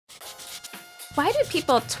Why do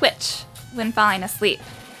people twitch when falling asleep?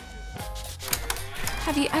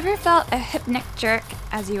 Have you ever felt a hypnic jerk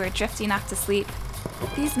as you were drifting off to sleep?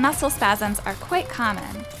 These muscle spasms are quite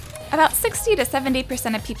common. About 60 to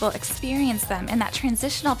 70% of people experience them in that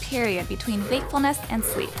transitional period between wakefulness and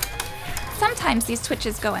sleep. Sometimes these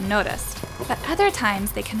twitches go unnoticed, but other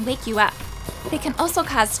times they can wake you up. They can also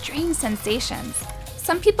cause strange sensations.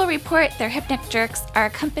 Some people report their hypnic jerks are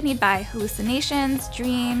accompanied by hallucinations,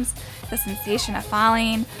 dreams, the sensation of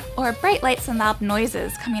falling, or bright lights and loud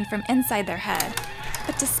noises coming from inside their head.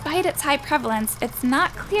 But despite its high prevalence, it's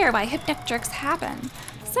not clear why hypnic jerks happen.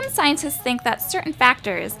 Some scientists think that certain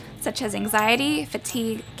factors, such as anxiety,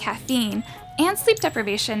 fatigue, caffeine, and sleep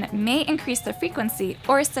deprivation may increase the frequency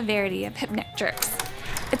or severity of hypnic jerks.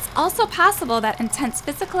 It's also possible that intense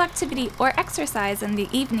physical activity or exercise in the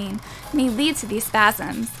evening may lead to these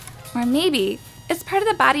spasms. Or maybe it's part of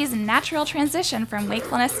the body's natural transition from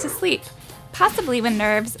wakefulness to sleep, possibly when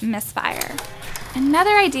nerves misfire.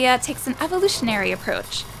 Another idea takes an evolutionary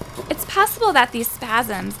approach. It's possible that these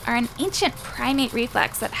spasms are an ancient primate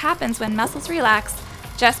reflex that happens when muscles relax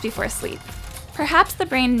just before sleep. Perhaps the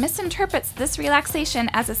brain misinterprets this relaxation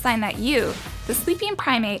as a sign that you, the sleeping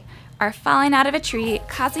primate, are falling out of a tree,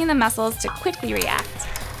 causing the muscles to quickly react.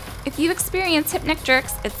 If you experience hypnic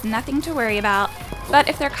jerks, it's nothing to worry about, but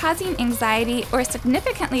if they're causing anxiety or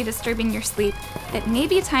significantly disturbing your sleep, it may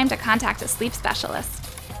be time to contact a sleep specialist.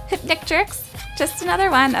 Hypnic jerks? Just another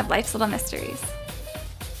one of life's little mysteries.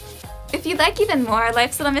 If you'd like even more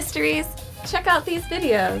life's little mysteries, check out these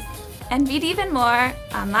videos and read even more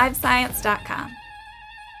on livescience.com.